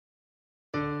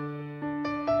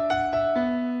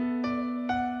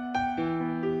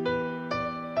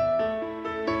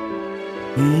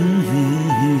From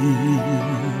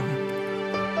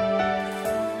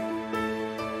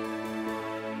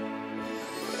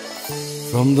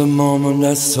the moment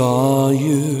I saw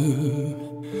you,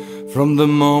 from the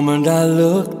moment I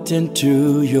looked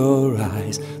into your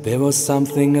eyes, there was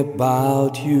something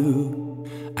about you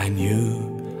I knew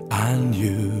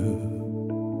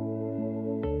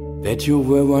that you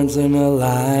were once in a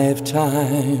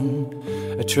lifetime,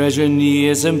 a treasure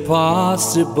near is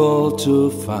impossible to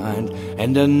find.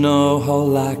 And I know how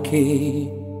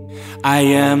lucky I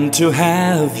am to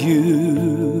have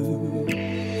you,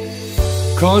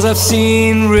 'cause I've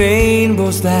seen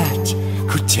rainbows that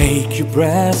could take your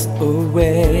breath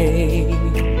away,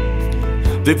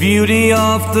 the beauty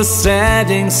of the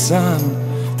setting sun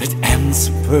that ends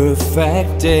a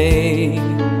perfect day.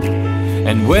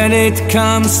 And when it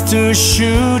comes to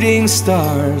shooting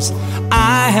stars,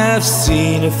 I have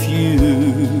seen a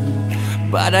few,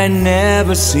 but I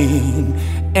never seen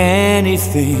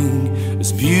anything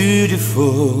as beautiful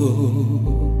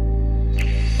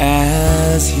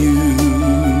as you.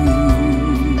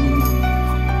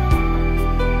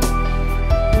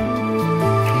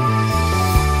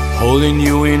 Holding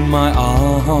you in my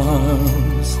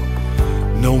arms,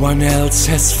 no one else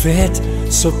has fit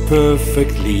so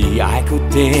perfectly. I could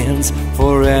dance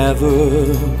forever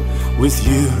with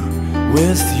you.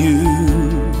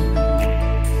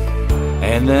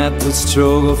 And at the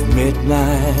stroke of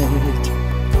midnight,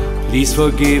 please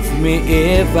forgive me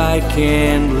if I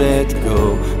can't let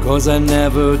go, 'cause I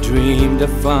never dreamed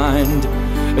I'd find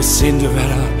a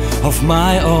Cinderella of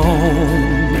my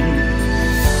own.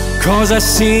 'Cause I've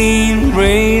seen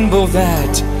rainbow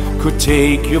that could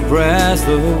take your breath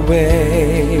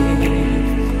away,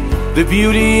 the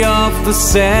beauty of the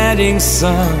setting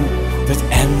sun that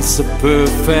ends a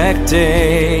perfect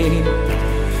day.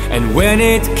 And when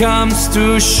it comes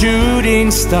to shooting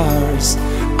stars,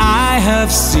 I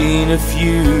have seen a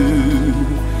few,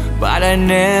 but I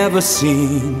never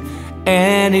seen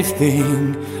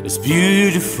anything as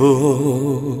beautiful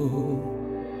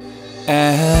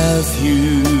as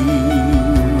you.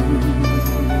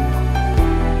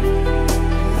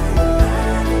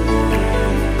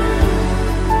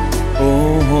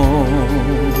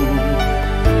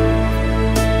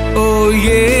 Oh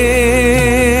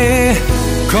yeah,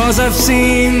 'cause I've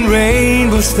seen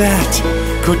rainbows that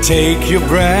could take your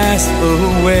breath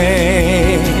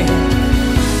away,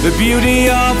 the beauty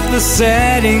of the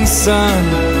setting sun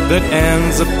that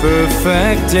ends a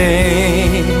perfect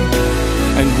day.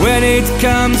 And when it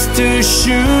comes to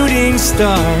shooting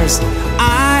stars,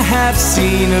 I have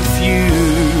seen a few,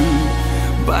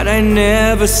 but I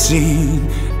never seen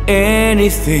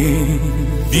anything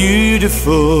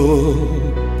beautiful,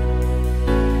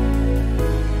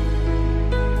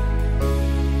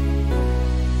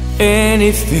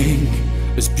 anything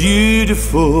as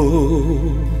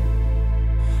beautiful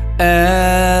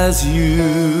as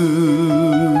you.